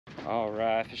All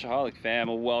right, FishAholic fam,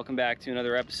 well, welcome back to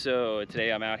another episode.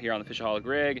 Today I'm out here on the FishAholic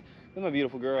rig with my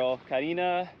beautiful girl,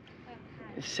 Karina.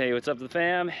 Say what's up to the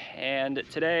fam. And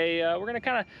today we're gonna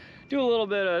kind of do a little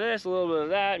bit of this, a little bit of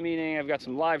that, meaning I've got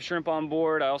some live shrimp on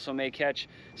board. I also may catch,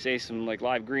 say, some like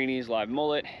live greenies, live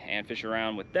mullet, and fish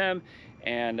around with them.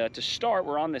 And to start,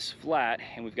 we're on this flat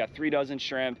and we've got 3 dozen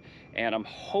shrimp, and I'm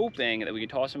hoping that we can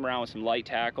toss them around with some light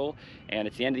tackle, and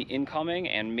it's the end of the incoming,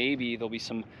 and maybe there'll be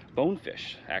some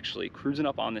bonefish actually cruising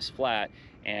up on this flat,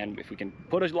 and if we can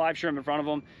put a live shrimp in front of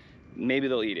them, maybe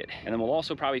they'll eat it. And then we'll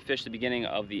also probably fish the beginning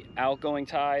of the outgoing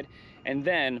tide, and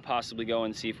then possibly go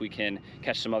and see if we can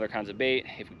catch some other kinds of bait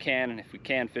if we can, and if we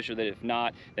can, fish with it. If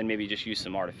not, then maybe just use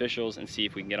some artificials and see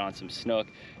if we can get on some snook,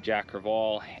 jack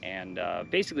crevalle, and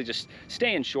basically just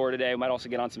stay inshore today. We might also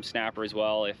get on some snapper as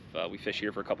well. If we fish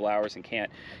here for a couple hours and can't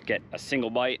get a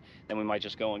single bite, then we might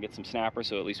just go and get some snapper,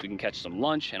 so at least we can catch some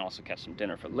lunch and also catch some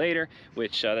dinner for later,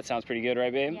 which that sounds pretty good,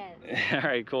 right, babe? Yes. All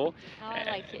right, cool. I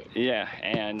like it. Yeah,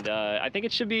 and I think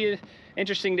it should be an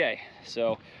interesting day.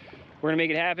 So we're gonna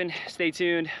make it happen. Stay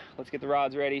tuned. Let's get the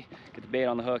rods ready, get the bait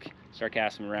on the hook, start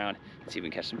casting them around, and see if we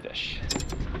can catch some fish.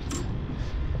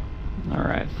 All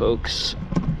right, folks.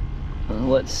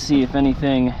 Let's see if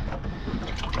anything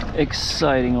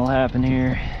exciting will happen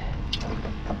here.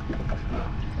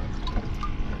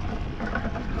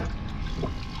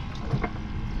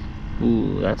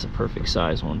 Ooh, that's a perfect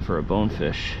size one for a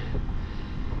bonefish.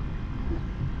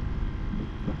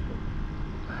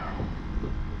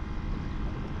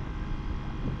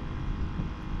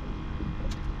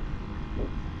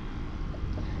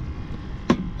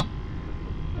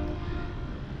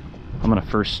 I'm gonna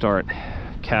first start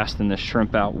casting this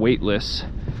shrimp out weightless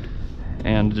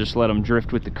and just let them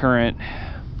drift with the current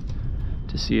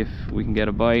to see if we can get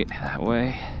a bite that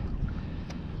way.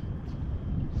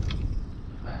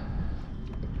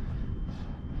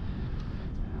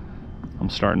 I'm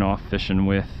starting off fishing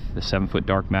with the 7-foot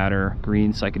dark matter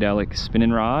green psychedelic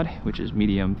spinning rod, which is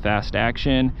medium fast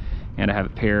action, and I have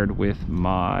it paired with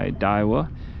my Daiwa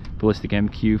Ballistic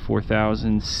MQ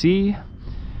 4000C.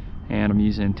 And I'm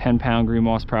using 10-pound green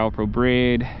moss Pro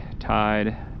braid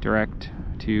tied direct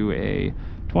to a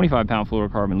 25-pound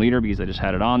fluorocarbon leader because I just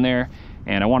had it on there,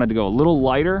 and I wanted to go a little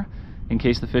lighter in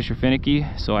case the fish are finicky,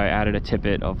 so I added a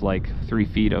tippet of like 3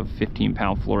 feet of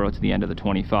 15-pound fluoro to the end of the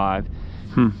 25.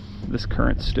 This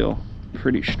current's still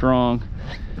pretty strong,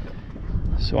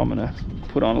 so I'm gonna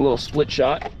put on a little split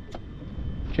shot.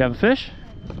 Do you have a fish?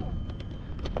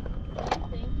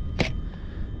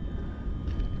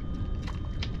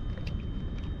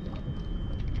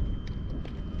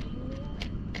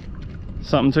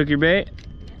 Something took your bait?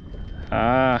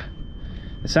 Ah,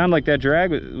 it sounded like that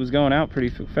drag was going out pretty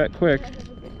quick.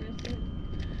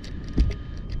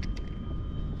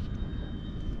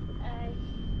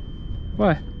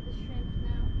 What?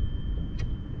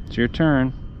 It's your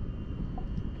turn.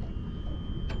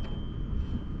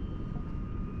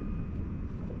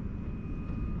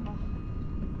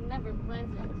 Never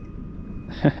pleasant.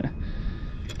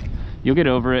 You'll get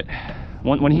over it.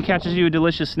 When he catches you a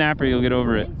delicious snapper, you'll get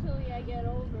over it. Eventually I get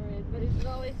over it, but it's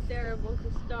always terrible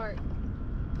to start.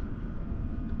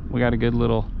 We got a good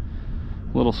little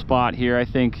spot here. I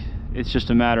think it's just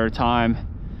a matter of time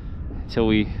until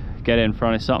we get in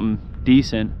front of something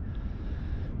decent.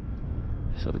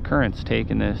 So the current's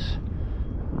taking this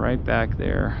right back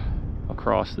there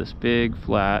across this big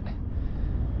flat,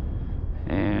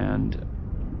 and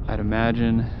I'd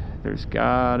imagine there's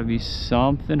gotta be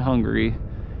something hungry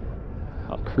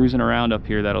cruising around up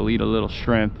here that'll eat a little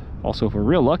shrimp. Also, if we're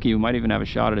real lucky, we might even have a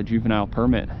shot at a juvenile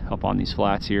permit up on these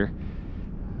flats here.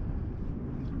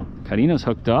 Karina's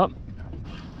hooked up.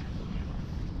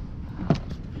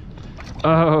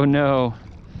 Oh no.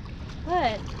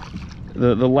 What?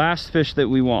 The last fish that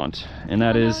we want, and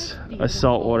that is a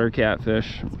saltwater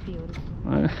catfish. It's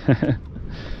beautiful.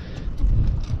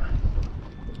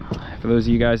 For those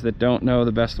of you guys that don't know,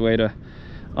 the best way to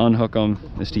unhook them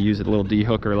is to use a little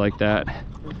de-hooker like that.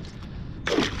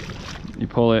 You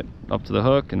pull it up to the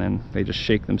hook and then they just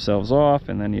shake themselves off,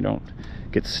 and then you don't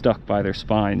get stuck by their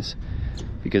spines,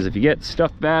 because if you get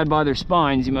stuck bad by their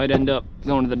spines, you might end up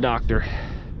going to the doctor.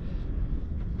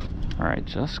 All right,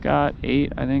 just got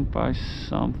 8, I think, by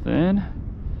something.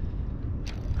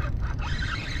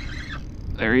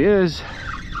 There he is.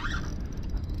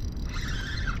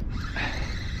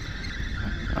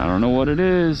 I don't know what it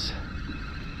is.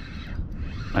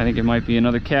 I think it might be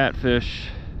another catfish.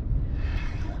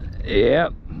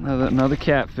 Yep, another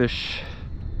catfish.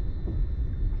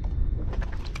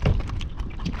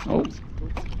 Oh.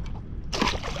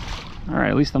 All right,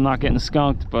 at least I'm not getting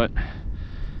skunked, but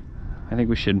I think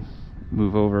we should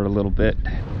move over a little bit.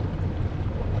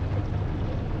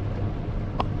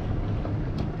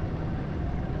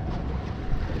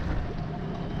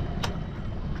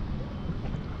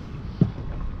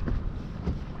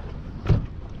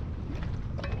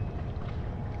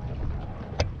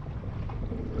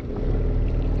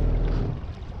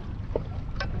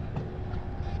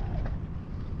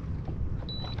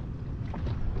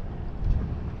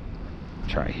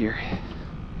 Try here.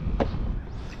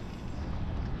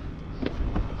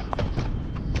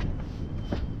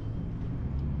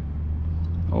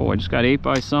 Oh, I just got ate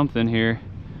by something here.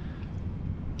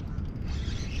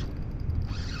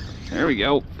 There we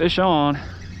go, fish on.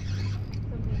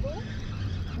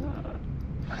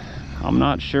 I'm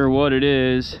not sure what it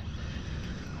is.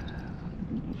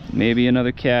 Maybe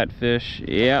another catfish.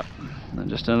 Yep,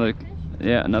 just another,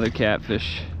 yeah, another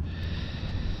catfish.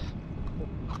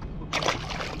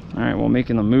 All right, well,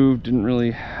 making the move didn't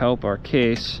really help our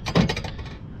case.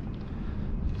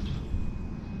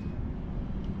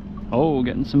 Oh,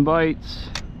 getting some bites.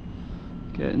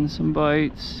 Getting some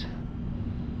bites.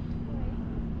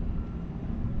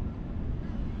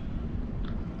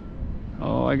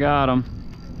 Oh, I got him.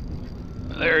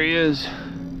 There he is.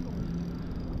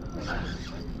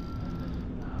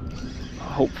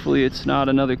 Hopefully it's not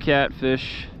another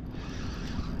catfish.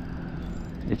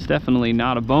 It's definitely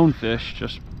not a bonefish,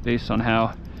 just based on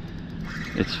how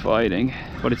it's fighting,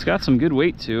 but it's got some good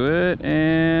weight to it,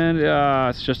 and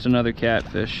it's just another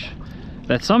catfish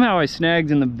that somehow I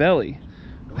snagged in the belly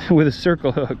with a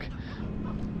circle hook.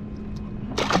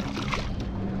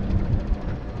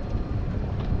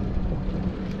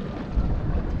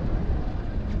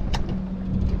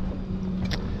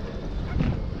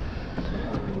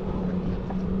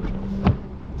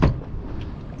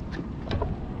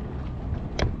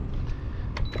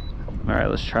 All right,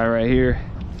 let's try right here.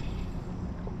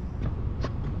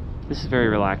 This is very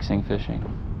relaxing fishing,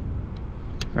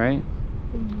 right?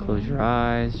 Close your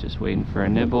eyes, just waiting for a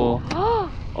nibble.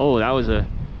 Oh, that was a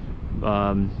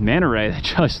manta ray that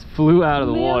just flew out of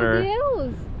the water.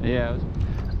 Yeah.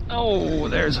 Oh,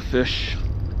 there's a fish.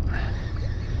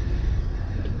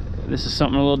 This is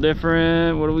something a little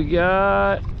different. What do we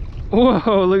got?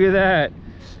 Whoa, look at that.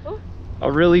 A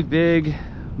really big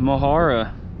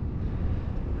Mojarra.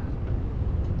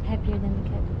 Happier than the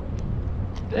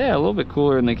catfish. Yeah, a little bit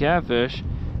cooler than the catfish.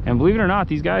 And believe it or not,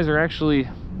 these guys are actually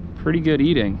pretty good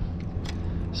eating.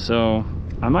 So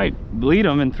I might bleed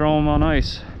them and throw them on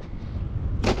ice.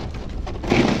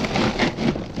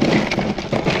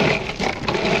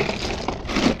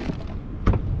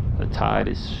 The tide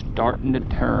is starting to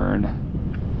turn.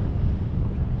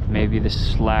 Maybe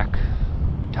this slack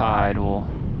tide will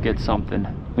get something.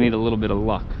 We need a little bit of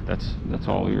luck. That's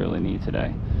all we really need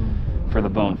today for the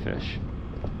bonefish.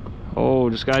 Oh,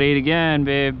 just got ate again,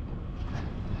 babe.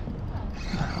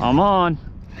 I'm on.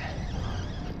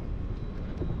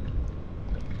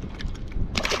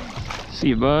 See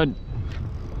you, bud.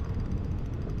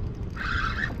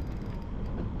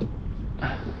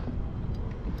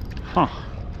 Huh.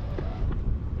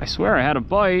 I swear I had a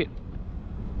bite.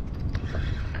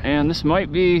 And this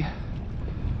might be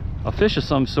a fish of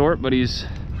some sort, but he's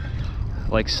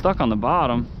like stuck on the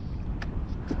bottom.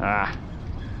 Ah,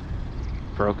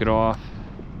 broke it off.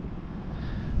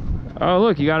 Oh,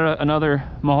 look, you got another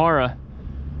Mojarra.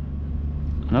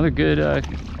 Another good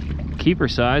keeper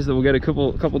size that we'll get a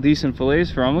couple decent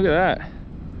fillets from. Look at that.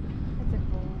 That's a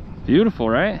cool one. Beautiful,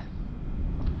 right?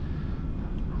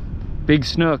 Big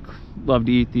snook love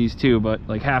to eat these too, but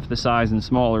like half the size and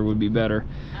smaller would be better.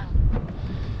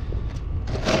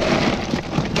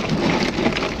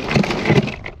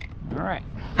 All right,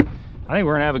 I think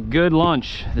we're gonna have a good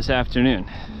lunch this afternoon.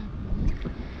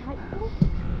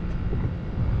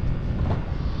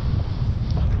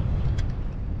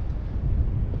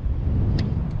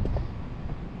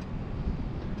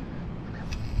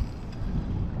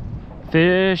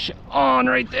 Fish on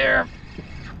right there.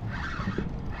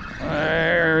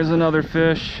 There's another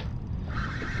fish.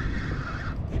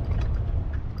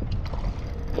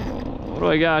 What do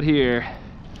I got here?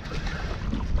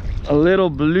 A little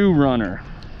blue runner.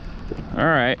 All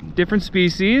right, different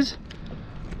species,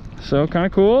 so kind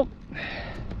of cool.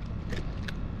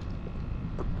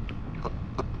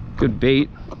 Good bait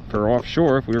for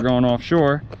offshore if we were going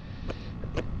offshore.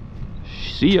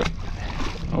 See ya.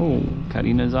 Oh,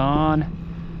 Karina's on.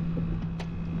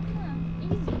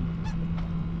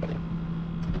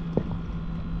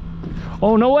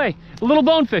 Oh, no way. A little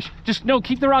bonefish. Just, no,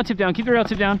 keep the rod tip down. Keep the rod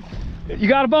tip down. You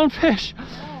got a bonefish.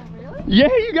 Oh, really? Yeah,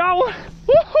 you got one.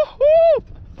 Woo-hoo-hoo.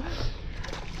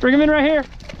 Bring him in right here.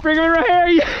 Bring him in right here.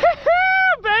 Yeah,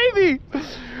 baby.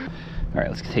 All right,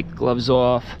 let's take the gloves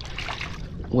off,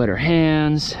 wet our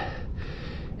hands,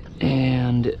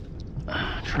 and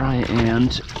try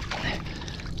and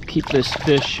keep this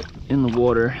fish in the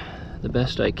water the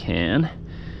best I can,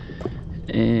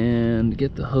 and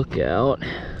get the hook out.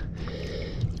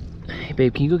 Hey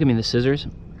babe, can you go get me the scissors?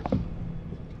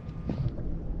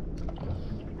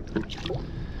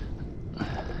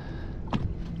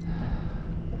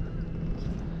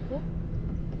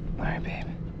 All right, babe.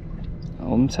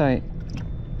 Hold them tight.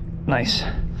 Nice.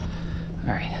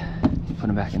 All right, you put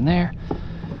them back in there.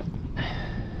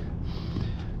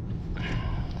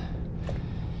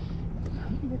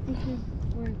 The pictures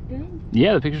were good.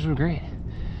 Yeah, the pictures were great.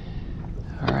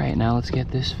 All right, now let's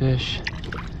get this fish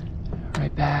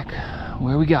right back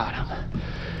where we got him.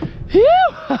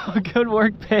 Phew! Good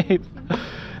work, babe.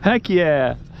 Heck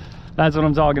yeah. That's what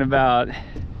I'm talking about.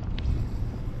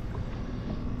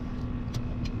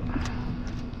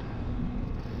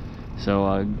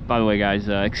 So, by the way, guys,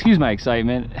 excuse my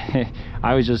excitement.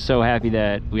 I was just so happy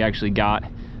that we actually got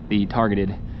the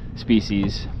targeted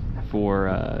species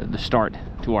for the start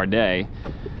to our day.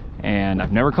 And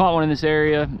I've never caught one in this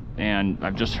area, and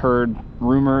I've just heard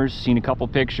rumors, seen a couple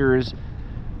pictures.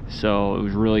 So it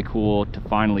was really cool to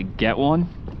finally get one.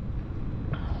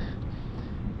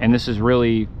 And this is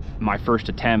really my first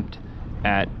attempt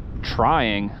at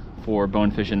trying for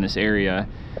bonefish in this area.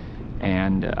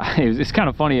 And it's kind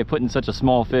of funny at putting such a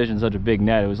small fish in such a big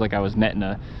net. It was like I was netting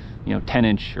a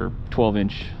 10-inch or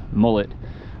 12-inch mullet,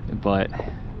 but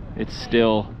it's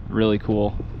still really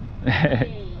cool.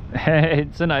 It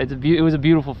was a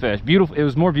beautiful fish. It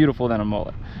was more beautiful than a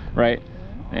mullet, right?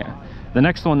 Yeah. The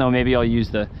next one though, maybe I'll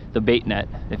use the bait net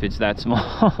if it's that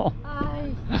small.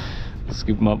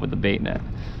 Scoop them up with the bait net.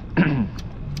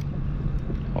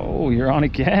 Oh, you're on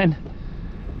again.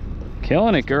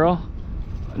 Killing it, girl.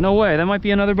 No way, that might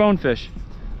be another bonefish.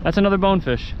 That's another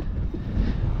bonefish.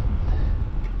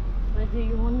 What do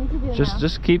you want me to do now?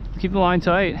 Just keep the line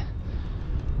tight.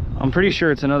 I'm pretty sure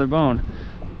it's another bone.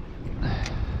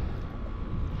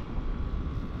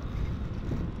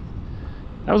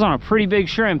 That was on a pretty big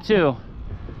shrimp too.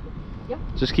 Yep.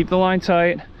 Just keep the line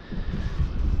tight.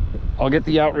 I'll get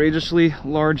the outrageously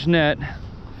large net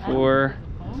for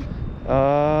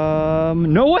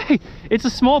no way, it's a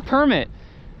small permit.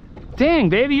 Dang,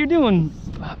 baby, you're doing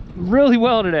really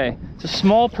well today. It's a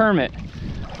small permit.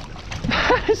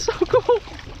 That is so cool.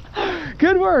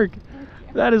 Good work.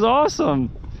 That is awesome.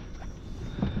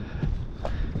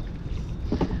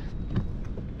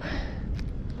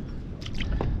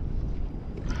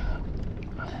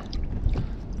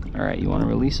 All right, you want to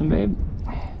release them, babe?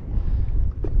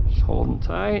 Just hold them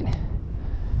tight.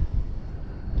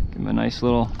 Give them a nice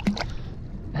little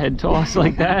head toss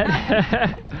like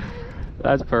that.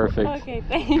 That's perfect. Okay,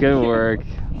 thank you. Good work.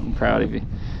 I'm proud of you.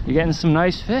 You're getting some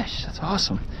nice fish. That's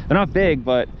awesome. They're not big,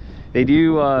 but they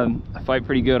do fight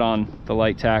pretty good on the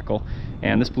light tackle.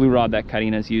 And this blue rod that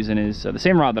Karina's using is the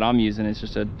same rod that I'm using. It's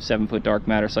just a 7-foot dark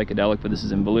matter psychedelic, but this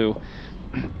is in blue.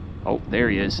 Oh, there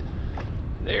he is.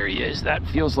 There he is. That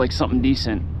feels like something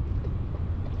decent.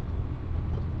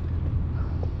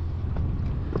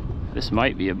 This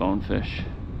might be a bonefish.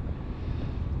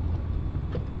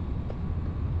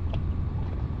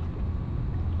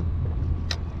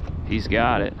 He's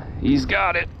got it. He's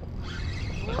got it.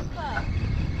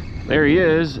 There he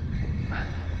is.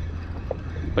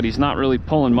 But he's not really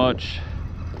pulling much.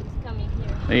 He's coming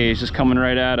here. Hey, he's just coming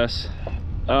right at us.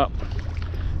 Oh,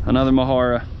 another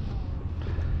Mojarra.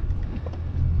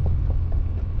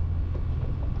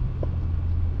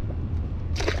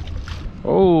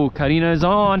 Oh, Karina is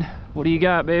on. What do you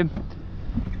got, babe?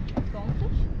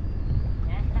 Bonefish?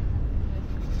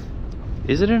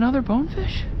 Is it another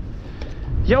bonefish?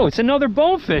 Yo, it's another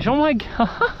bonefish. Oh my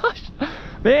gosh.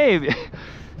 Babe,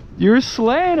 you're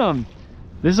slaying them.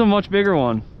 This is a much bigger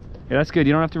one. Yeah, that's good.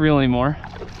 You don't have to reel anymore.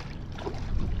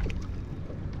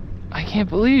 I can't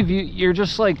believe you're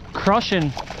just like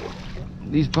crushing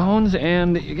these bones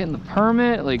and you're getting the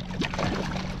permit. Like,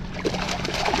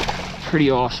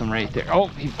 pretty awesome right there. Oh,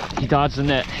 he dodged the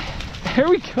net. There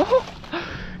we go.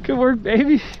 Good work,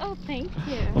 baby. Oh, thank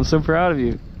you. I'm so proud of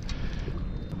you.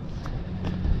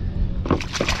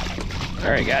 All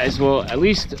right, guys. Well, at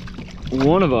least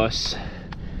one of us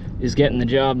is getting the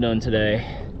job done today.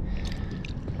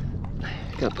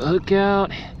 Got the hook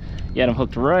out. You had him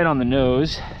hooked right on the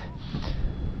nose.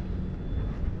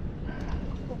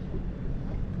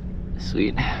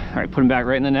 Sweet. All right, put him back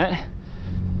right in the net.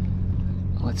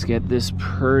 Let's get this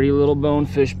pretty little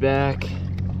bonefish back.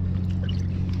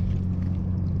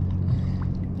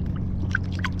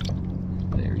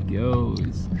 There he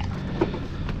goes.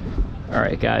 All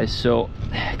right, guys, so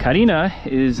Karina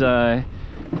is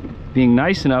being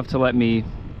nice enough to let me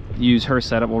use her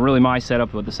setup, well really my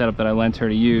setup, but the setup that I lent her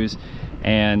to use.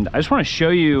 And I just want to show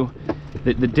you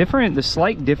the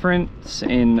slight difference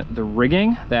in the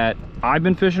rigging that I've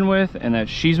been fishing with and that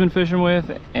she's been fishing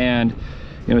with. And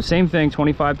you know, same thing,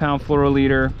 25-pound fluoro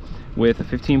leader with a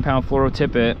 15-pound fluoro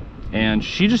tippet, and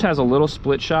she just has a little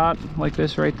split shot like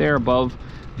this right there above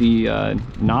the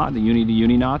knot, the uni to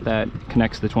uni knot that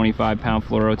connects the 25-pound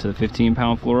fluoro to the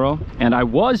 15-pound fluoro. And I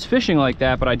was fishing like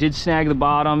that, but I did snag the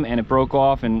bottom and it broke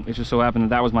off, and it just so happened that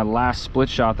that was my last split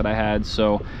shot that I had.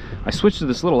 So I switched to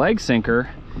this little egg sinker,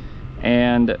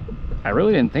 and I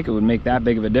really didn't think it would make that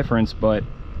big of a difference, but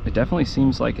it definitely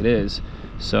seems like it is.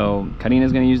 So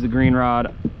Karina's gonna use the green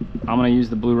rod, I'm gonna use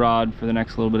the blue rod for the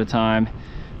next little bit of time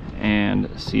and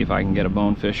see if I can get a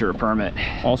bonefish or a permit.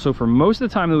 Also, for most of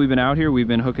the time that we've been out here, we've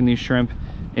been hooking these shrimp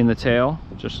in the tail,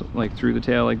 just like through the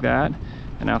tail like that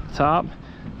and out the top.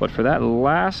 But for that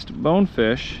last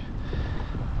bonefish,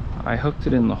 I hooked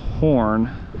it in the horn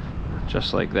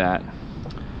just like that.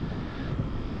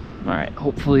 All right,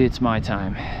 hopefully it's my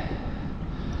time.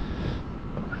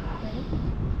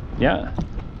 Yeah.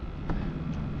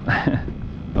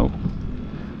 Oh,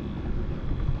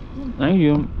 thank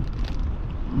you.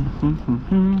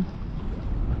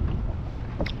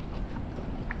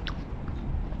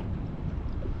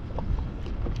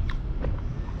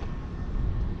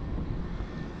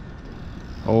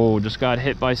 Oh, just got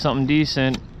hit by something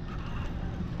decent.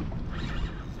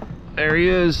 There he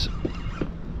is.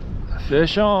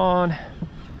 Fish on.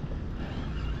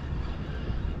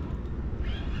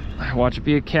 Watch it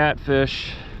be a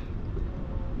catfish.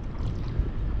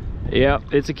 Yep,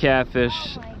 it's a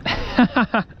catfish.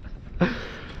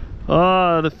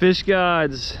 Oh, the fish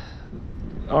gods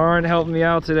aren't helping me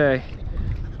out today.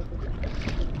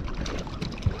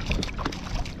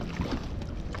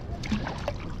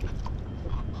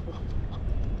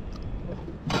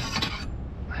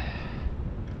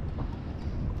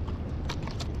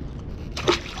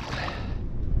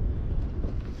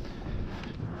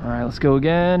 All right, let's go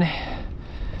again.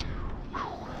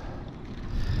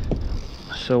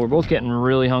 So we're both getting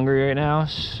really hungry right now,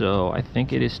 so I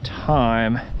think it is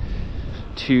time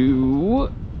to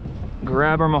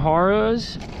grab our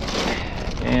mojarras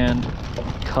and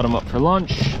cut them up for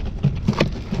lunch.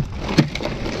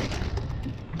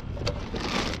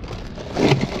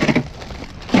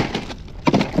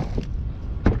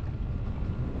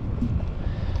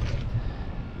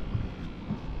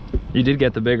 You did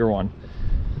get the bigger one.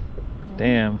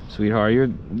 Damn, sweetheart, you're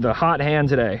the hot hand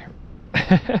today.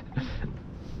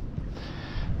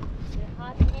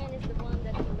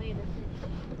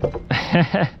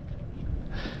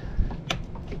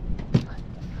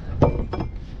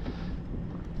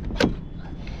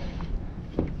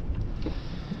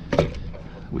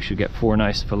 We should get 4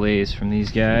 nice fillets from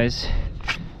these guys.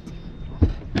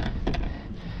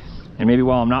 And maybe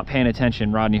while I'm not paying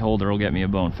attention, Rodney Holder will get me a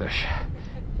bonefish.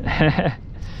 You can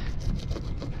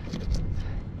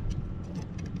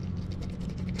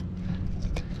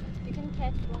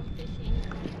catch bonefish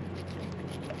anytime.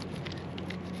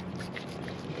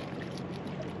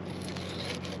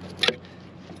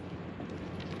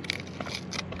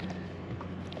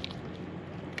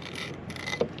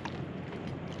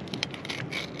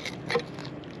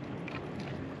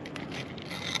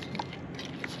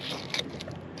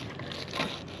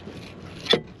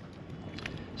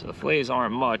 So the fillets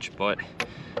aren't much, but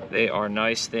they are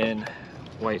nice, thin,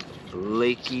 white,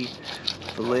 flaky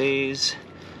fillets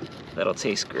that'll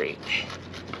taste great.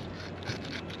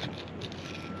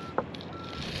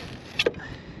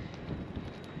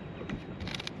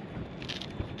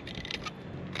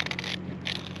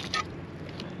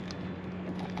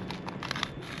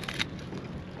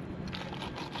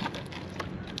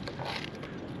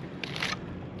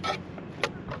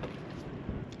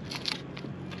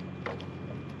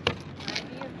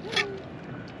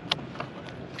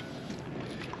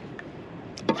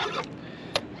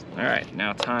 All right,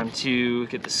 now time to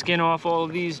get the skin off all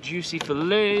of these juicy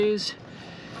fillets.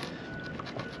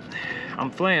 I'm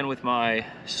filleting with my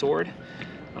sword,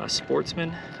 a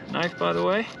sportsman knife, by the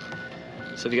way.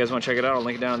 So if you guys want to check it out, I'll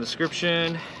link it down in the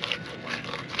description.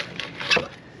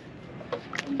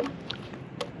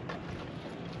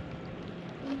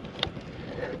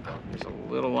 There's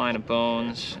a little line of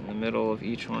bones in the middle of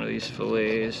each one of these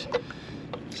fillets.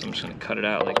 So I'm just gonna cut it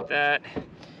out like that.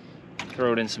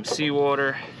 Throw it in some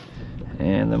seawater,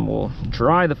 and then we'll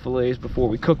dry the fillets before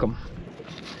we cook them.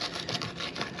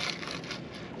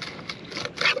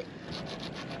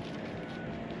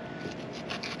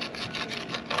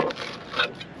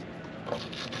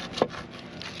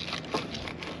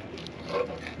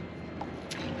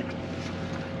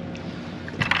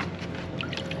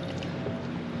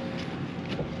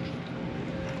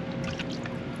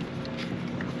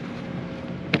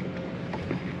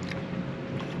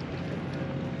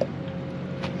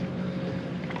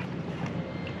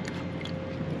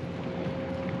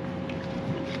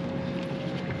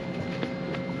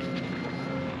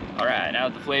 now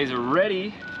that the fillets are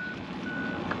ready,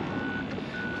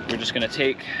 we're just gonna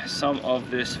take some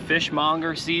of this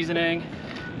fishmonger seasoning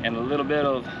and a little bit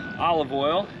of olive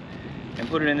oil and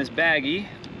put it in this baggie.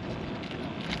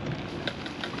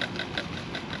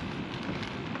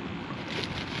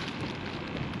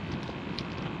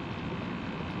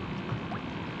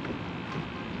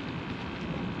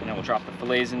 And then we'll drop the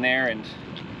fillets in there and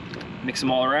mix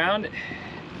them all around.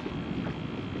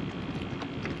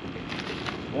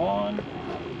 1,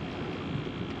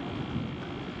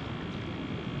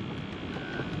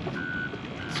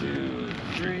 2,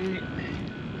 3,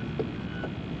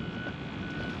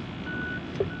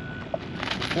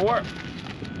 4.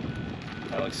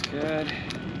 That looks good.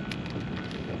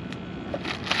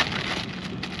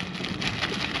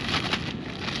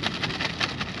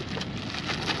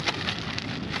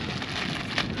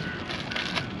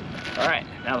 All right,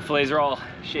 now the fillets are all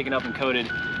shaken up and coated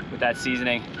with that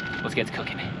seasoning. Let's get to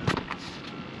cooking.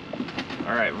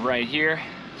 All right, right here,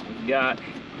 we've got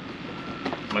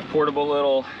my portable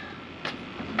little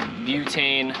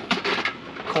butane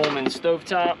Coleman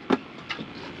stovetop.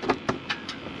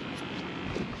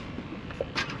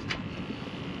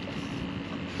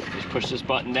 Just push this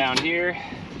button down here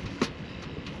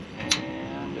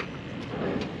and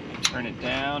turn it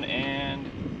down, and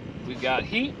we've got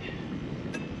heat.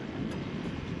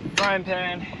 Frying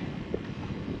pan.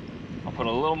 I'll put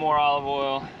a little more olive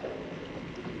oil.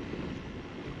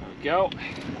 There we go.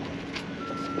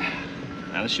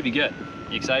 Now this should be good.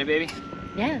 You excited, baby?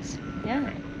 Yes. Yeah.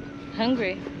 Right.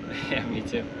 Hungry. Yeah, me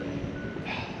too.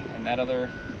 And that other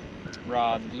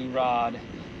rod, the blue rod,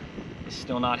 is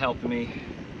still not helping me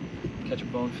catch a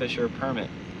bonefish or a permit.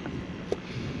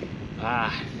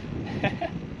 Ah.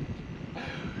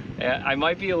 Yeah, I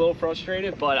might be a little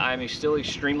frustrated, but I'm still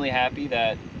extremely happy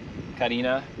that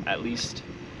Karina at least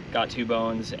got 2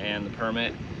 bones and the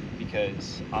permit,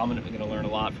 because I'm gonna learn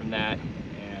a lot from that,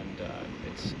 and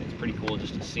it's pretty cool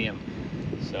just to see them.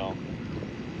 So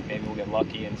maybe we'll get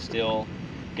lucky and still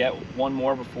get 1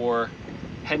 more before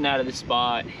heading out of this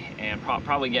spot, and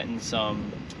probably getting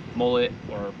some mullet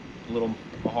or little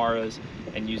mojarras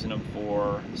and using them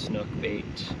for snook bait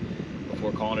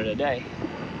before calling it a day.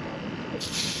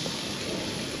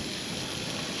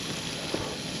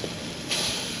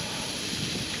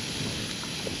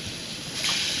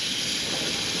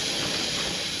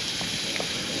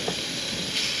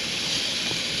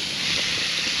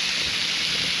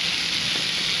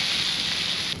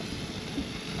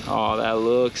 Oh, that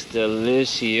looks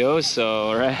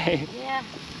delicioso, right? Yeah.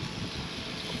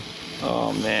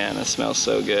 Oh man, that smells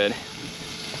so good.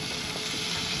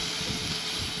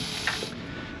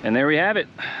 And there we have it.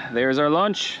 There's our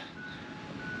lunch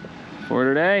for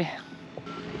today.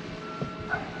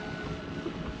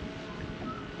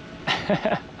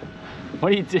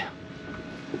 What do you do?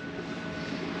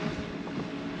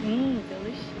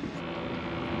 Delicious.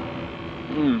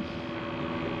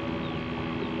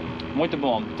 Muito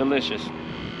bom, delicious.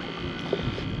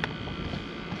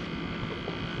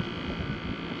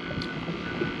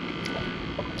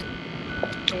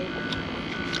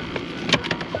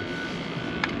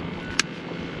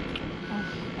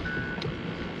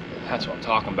 That's what I'm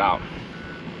talking about.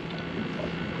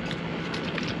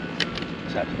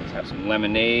 Let's have some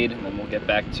lemonade, and then we'll get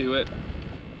back to it.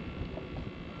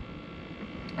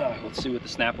 Let's see what the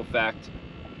Snapple fact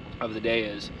of the day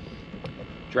is.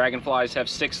 Dragonflies have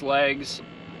 6 legs,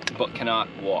 but cannot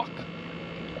walk.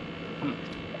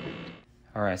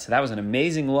 All right, so that was an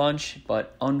amazing lunch,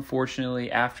 but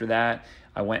unfortunately after that,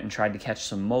 I went and tried to catch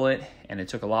some mullet, and it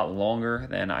took a lot longer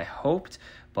than I hoped,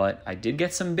 but I did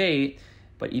get some bait.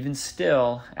 But even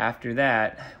still, after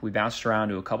that, we bounced around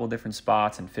to a couple different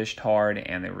spots and fished hard,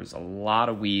 and there was a lot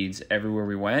of weeds everywhere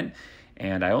we went.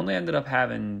 And I only ended up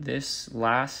having this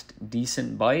last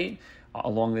decent bite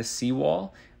along this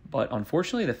seawall. But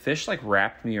unfortunately, the fish like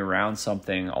wrapped me around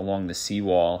something along the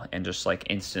seawall and just like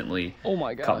instantly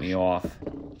cut me off.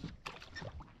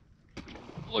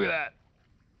 Look at that.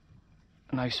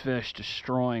 Nice fish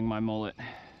destroying my mullet.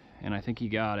 And I think he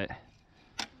got it.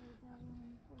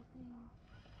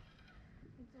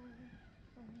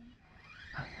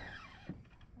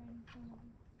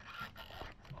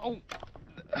 Oh.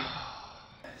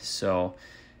 So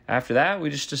after that, we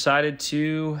just decided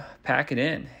to pack it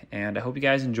in. And I hope you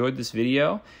guys enjoyed this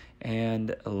video.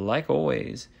 And like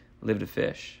always, live to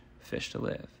fish, fish to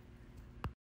live.